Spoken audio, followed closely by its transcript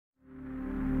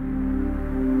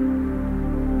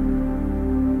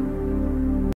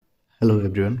Hello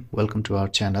everyone, welcome to our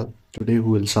channel. Today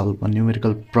we will solve a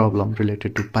numerical problem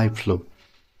related to pipe flow.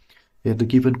 Here the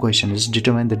given question is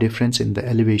determine the difference in the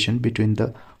elevation between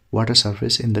the water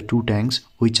surface in the two tanks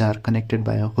which are connected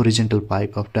by a horizontal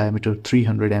pipe of diameter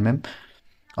 300 mm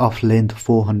of length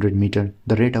 400 meter.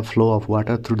 The rate of flow of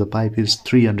water through the pipe is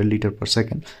 300 liter per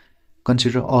second.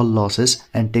 Consider all losses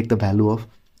and take the value of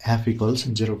F equals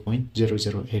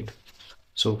 0.008.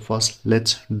 So first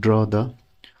let's draw the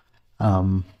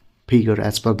figure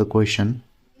as per the question.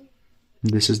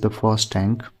 This is the first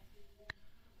tank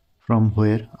from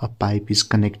where a pipe is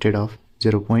connected of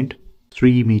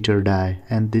 0.3 meter die,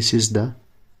 and this is the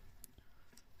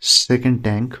second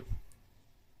tank.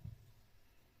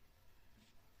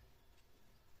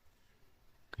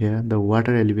 Here the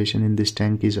water elevation in this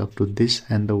tank is up to this,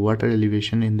 and the water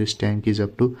elevation in this tank is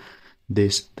up to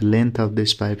this. The length of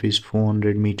this pipe is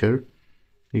 400 meter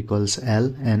equals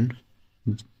L, and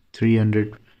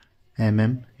 300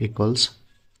 mm equals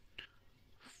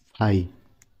 5.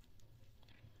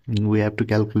 We have to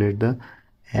calculate the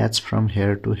h from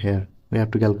here to here. We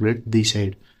have to calculate this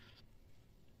side.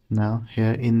 Now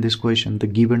here in this question the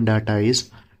given data is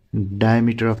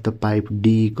diameter of the pipe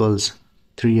D equals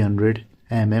 300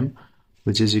 mm,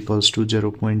 which is equals to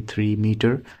 0.3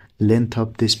 meter. Length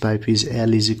of this pipe is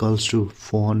L is equals to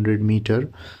 400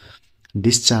 meter.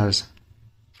 Discharge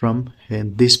from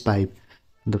this pipe,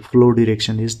 the flow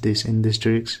direction is this. In this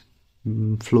direction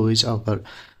flow is occur.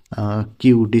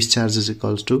 Q discharge is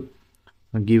equals to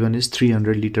given is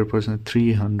 300 liter per second,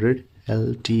 300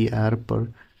 LTR per.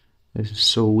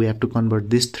 So we have to convert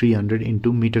this 300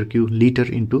 into meter cube, liter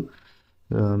into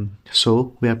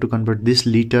so we have to convert this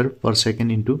liter per second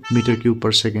into meter cube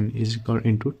per second is equal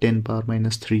into 10 power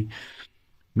minus 3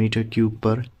 meter cube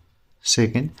per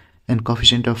second, and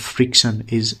coefficient of friction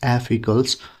is F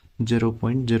equals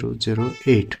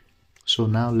 0.008. So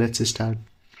now let's start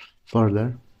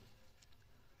further.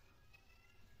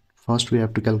 First we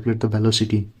have to calculate the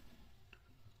velocity.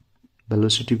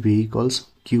 Velocity V equals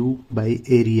Q by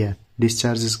area.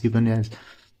 Discharge is given as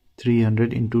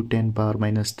 300 into 10 power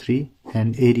minus 3,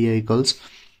 and area equals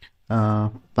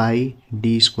pi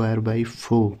d square by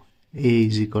 4. A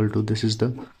is equal to, this is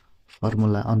the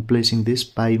formula. On placing this,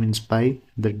 pi means pi,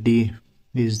 the d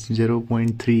is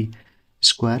 0.3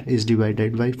 square is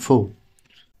divided by 4.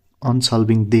 On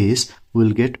solving this,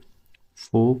 we'll get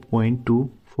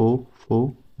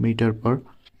 4.244 meter per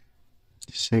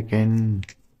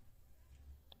second.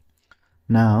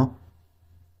 Now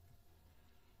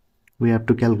we have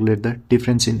to calculate the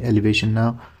difference in elevation.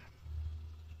 Now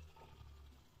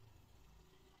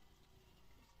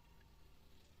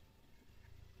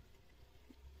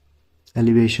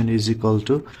elevation is equal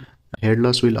to head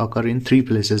loss will occur in three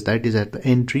places, that is at the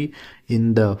entry,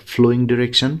 in the flowing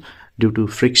direction due to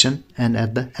friction, and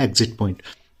at the exit point.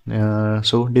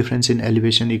 So difference in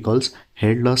elevation equals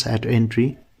head loss at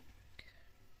entry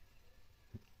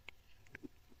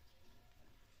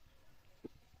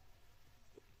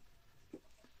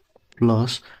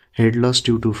plus head loss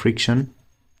due to friction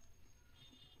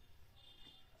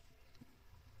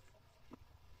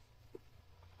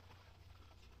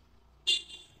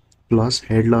plus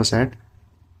head loss at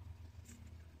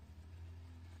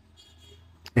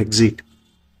exit.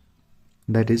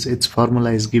 That is, its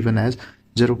formula is given as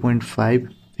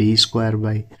 0.5 V square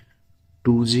by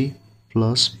 2G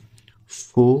plus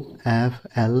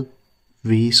 4FL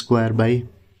V square by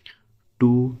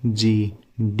 2G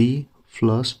D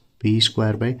plus V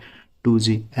square by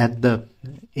 2G. At the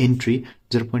entry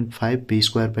 0.5 V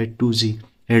square by 2G,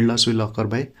 head loss will occur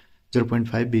by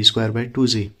 0.5 V square by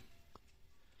 2G.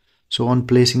 So on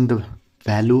placing the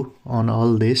value on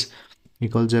all this,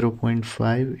 equals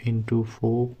 0.5 into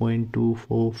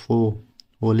 4.244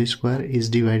 whole square is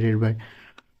divided by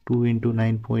 2 into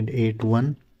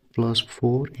 9.81 plus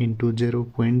 4 into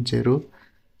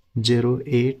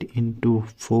 0.008 into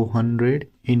 400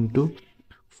 into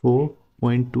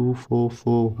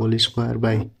 4.244 whole square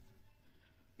by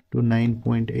to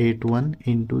 9.81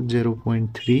 into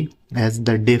 0.3, as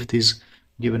the depth is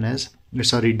given as,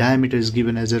 diameter is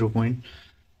given as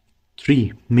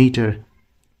 0.3 meter,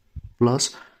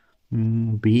 plus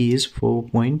B is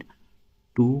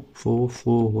 4.244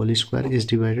 whole square is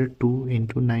divided 2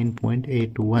 into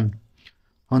 9.81.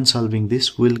 On solving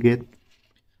this, we'll get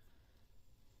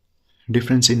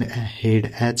difference in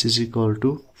head H is equal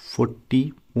to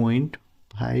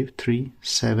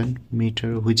 40.537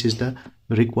 meter, which is the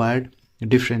required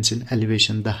difference in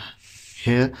elevation.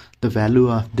 Here the value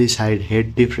of this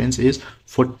head difference is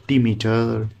 40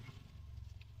 meter.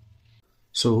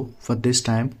 So for this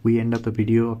time we end up the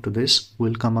video up to this.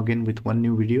 We'll come again with one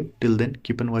new video. Till then,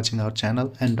 keep on watching our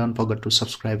channel and don't forget to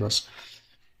subscribe us.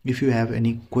 If you have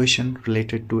any question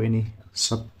related to any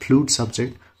fluid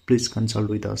subject, please consult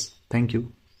with us. Thank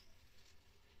you.